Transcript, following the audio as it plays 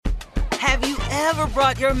Have you ever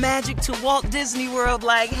brought your magic to Walt Disney World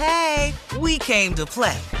like, hey, we came to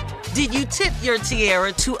play? Did you tip your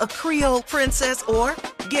tiara to a Creole princess or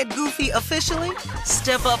get goofy officially?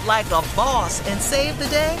 Step up like a boss and save the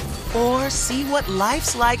day? Or see what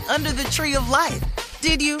life's like under the tree of life?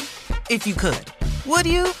 Did you? If you could. Would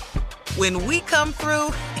you? When we come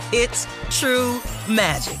through, it's true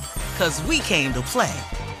magic. 'Cause we came to play.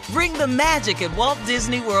 Bring the magic at Walt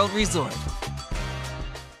Disney World Resort.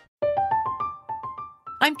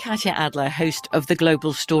 I'm Katya Adler, host of The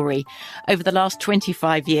Global Story. Over the last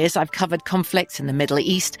 25 years, I've covered conflicts in the Middle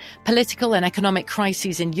East, political and economic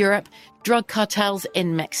crises in Europe, drug cartels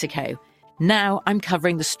in Mexico. Now I'm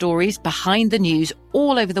covering the stories behind the news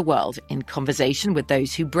all over the world in conversation with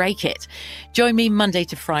those who break it. Join me Monday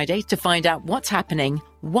to Friday to find out what's happening,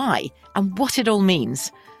 why, and what it all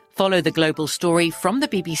means. Follow The Global Story from the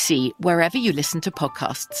BBC wherever you listen to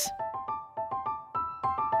podcasts.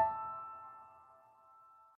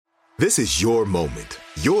 This is your moment,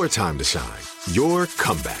 your time to shine, your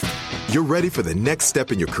comeback. You're ready for the next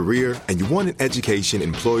step in your career, and you want an education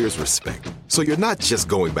employers respect. So you're not just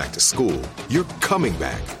going back to school, you're coming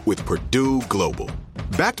back with Purdue Global.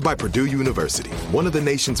 Backed by Purdue University, one of the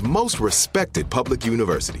nation's most respected public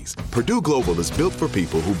universities, Purdue Global is built for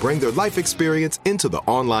people who bring their life experience into the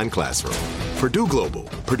online classroom. Purdue Global,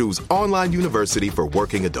 Purdue's online university for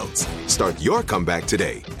working adults. Start your comeback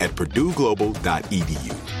today at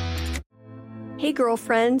purdueglobal.edu. Hey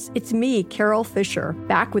girlfriends, it's me, Carol Fisher,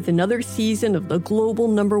 back with another season of the global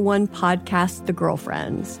 #1 podcast, The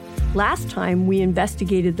Girlfriends. Last time, we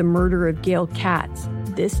investigated the murder of Gail Katz.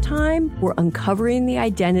 This time, we're uncovering the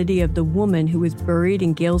identity of the woman who was buried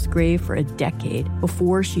in Gail's grave for a decade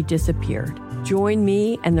before she disappeared. Join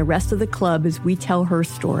me and the rest of the club as we tell her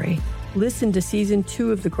story. Listen to Season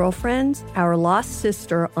 2 of The Girlfriends, Our Lost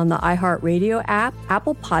Sister on the iHeartRadio app,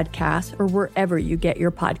 Apple Podcasts, or wherever you get your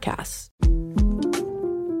podcasts.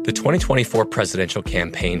 The 2024 presidential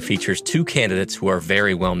campaign features two candidates who are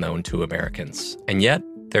very well known to Americans. And yet,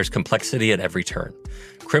 there's complexity at every turn.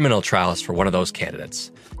 Criminal trials for one of those candidates.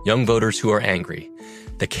 Young voters who are angry.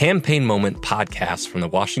 The Campaign Moment podcast from the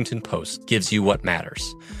Washington Post gives you what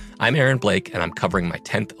matters. I'm Aaron Blake, and I'm covering my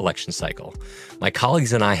 10th election cycle. My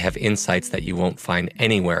colleagues and I have insights that you won't find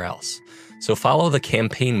anywhere else. So follow The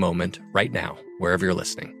Campaign Moment right now, wherever you're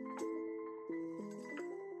listening.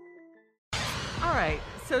 All right.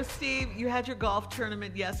 So, Steve, you had your golf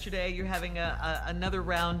tournament yesterday. You're having another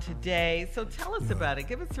round today. So tell us about it.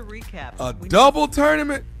 Give us a recap. A double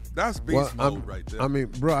tournament? That's beast mode right there. I mean,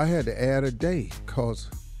 bro, I had to add a day because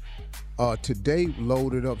today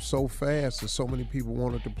loaded up so fast and so many people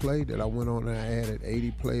wanted to play that I went on and I added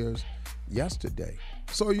 80 players yesterday.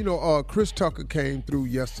 So, Chris Tucker came through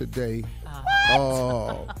yesterday.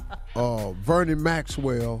 Vernon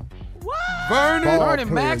Maxwell. What?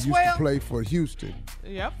 Vernon Maxwell used to play for Houston.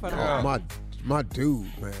 Yep. My dude,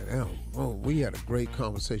 man. We had a great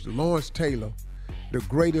conversation. Lawrence Taylor, the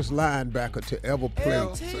greatest linebacker to ever play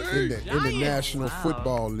in the National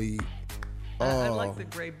Football League. I like the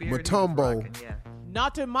gray beard. Mutombo.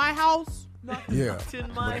 Not in my house. Not Yeah,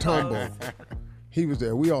 in my Mutombo. house. He was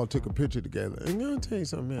there. We all took a picture together. And I'm gonna tell you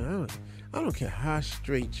something, man. I don't care how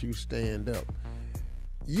straight you stand up.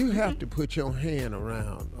 You have to put your hand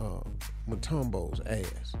around Mutombo's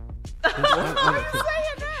ass.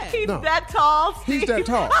 He's that tall, Steve. He's that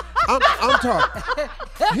tall. I'm tall.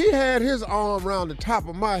 He had his arm around the top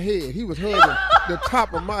of my head. He was hugging the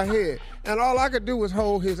top of my head. And all I could do was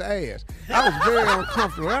hold his ass. I was very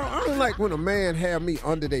uncomfortable. I don't like when a man have me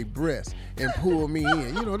under their breast and pull me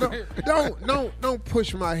in. Don't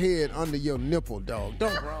push my head under your nipple, dog.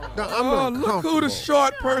 I'm uncomfortable. Look who the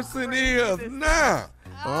short person is now.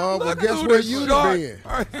 Oh, well, guess where you'd have been.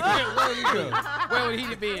 Where would he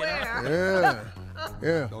have been? Yeah.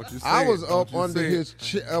 Don't you say I was it. up Don't you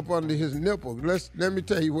say it. up under his nipple. Let me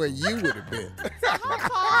tell you where you would have been.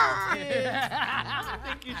 I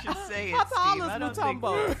think you should say it, How tall Steve. is I don't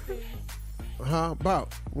Mutombo?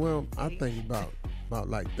 I think about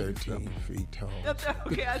like 13 feet tall.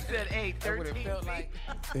 Okay, I said 8, 13 feet. Yeah,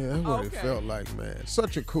 that's what it felt like, man.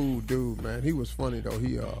 Such a cool dude, man. He was funny though.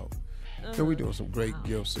 We doing some great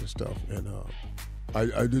gifts and stuff, and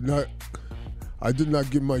I did not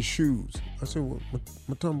get my shoes. I said, well,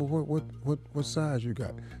 Mutombo, what size you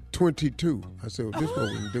got? 22. I said, well, this is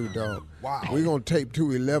what we can do, dog. Wow. We're gonna tape 2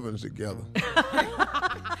 11s together,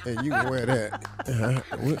 and you can wear that. I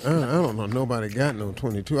don't know. Nobody got no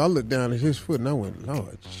 22. I looked down at his foot and I went,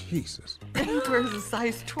 Lord Jesus. He wears a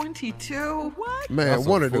size 22. What? Man, That's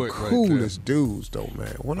one a of the foot right coolest dudes, though,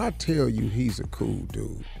 man. When I tell you he's a cool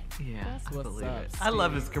dude. Yeah, I what's believe up, it. I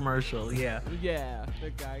love his commercial. Yeah. Yeah, the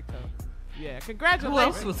guy. Yeah, Who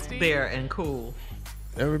congratulations. else was Steve. there and cool?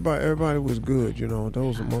 Everybody was good, you know.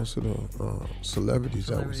 Those are most of the celebrities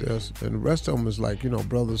that was there. And the rest of them is like, you know,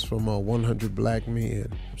 brothers from 100 Black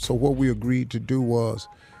Men. So what we agreed to do was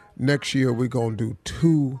next year we're going to do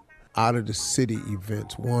 2 out-of-the-city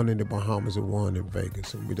events, one in the Bahamas and one in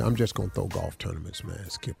Vegas. And I'm just going to throw golf tournaments, man.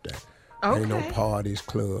 Skip that. Okay. Ain't no parties,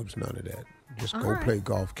 clubs, none of that. Just go play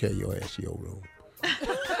golf, carry your ass to your room.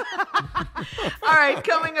 All right,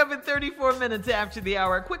 coming up in 34 minutes after the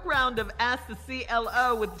hour, a quick round of Ask the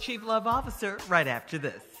CLO with the Chief Love Officer right after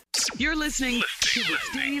this. You're listening to the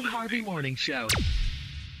Steve Harvey Morning Show.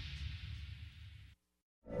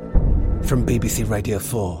 From BBC Radio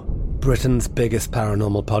 4, Britain's biggest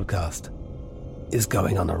paranormal podcast is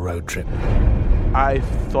going on a road trip. I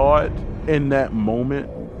thought in that moment,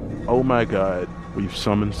 oh my God, we've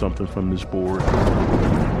summoned something from this board.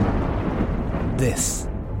 This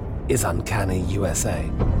is Uncanny USA.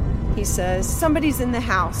 He says, somebody's in the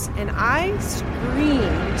house, and I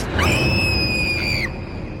screamed.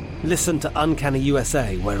 Listen to Uncanny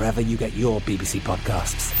USA wherever you get your BBC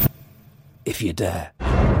podcasts, if you dare.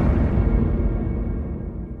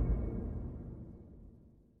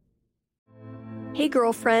 Hey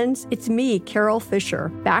girlfriends, it's me, Carol Fisher,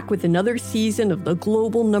 back with another season of the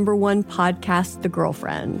global #1 podcast, The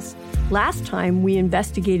Girlfriends. Last time, we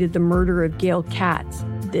investigated the murder of Gail Katz.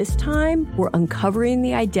 This time, we're uncovering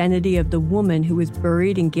the identity of the woman who was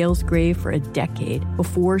buried in Gail's grave for a decade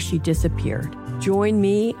before she disappeared. Join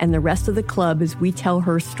me and the rest of the club as we tell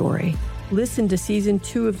her story. Listen to Season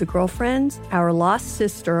 2 of The Girlfriends, Our Lost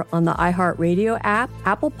Sister on the iHeartRadio app,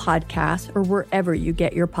 Apple Podcasts, or wherever you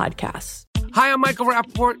get your podcasts. Hi, I'm Michael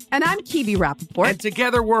Rappaport. And I'm Kibi Rappaport. And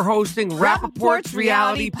together we're hosting Rappaport's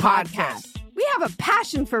Reality Podcast. We have a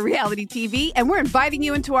passion for reality TV, and we're inviting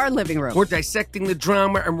you into our living room. We're dissecting the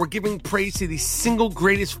drama, and we're giving praise to the single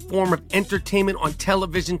greatest form of entertainment on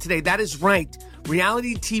television today. That is right.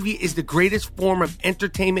 Reality TV is the greatest form of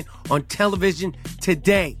entertainment on television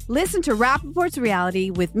today. Listen to Rappaport's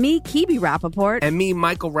Reality with me, Kibi Rappaport. And me,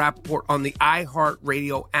 Michael Rappaport, on the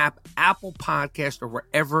iHeartRadio app, Apple Podcast, or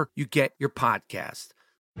wherever you get your podcast.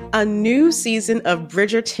 A new season of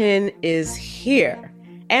Bridgerton is here.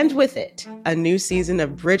 And with it, a new season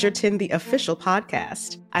of Bridgerton, the official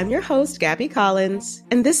podcast. I'm your host, Gabby Collins,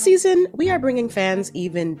 and this season, we are bringing fans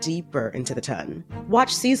even deeper into the ton.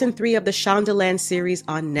 Watch Season 3 of the Shondaland series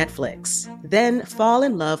on Netflix. Then fall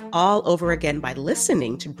in love all over again by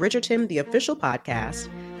listening to Bridgerton, the official podcast,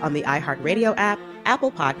 on the iHeartRadio app,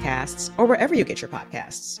 Apple Podcasts, or wherever you get your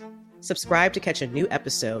podcasts. Subscribe to catch a new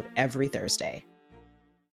episode every Thursday.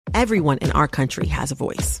 Everyone in our country has a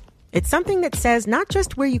voice. It's something that says not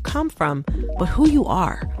just where you come from, but who you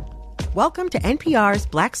are. Welcome to NPR's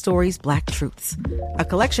Black Stories, Black Truths, a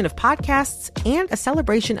collection of podcasts and a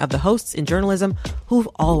celebration of the hosts in journalism who've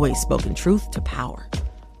always spoken truth to power.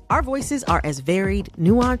 Our voices are as varied,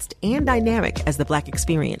 nuanced, and dynamic as the Black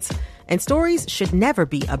experience, and stories should never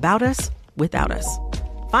be about us without us.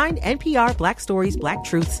 Find NPR Black Stories, Black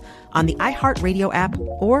Truths on the iHeartRadio app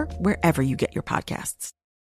or wherever you get your podcasts.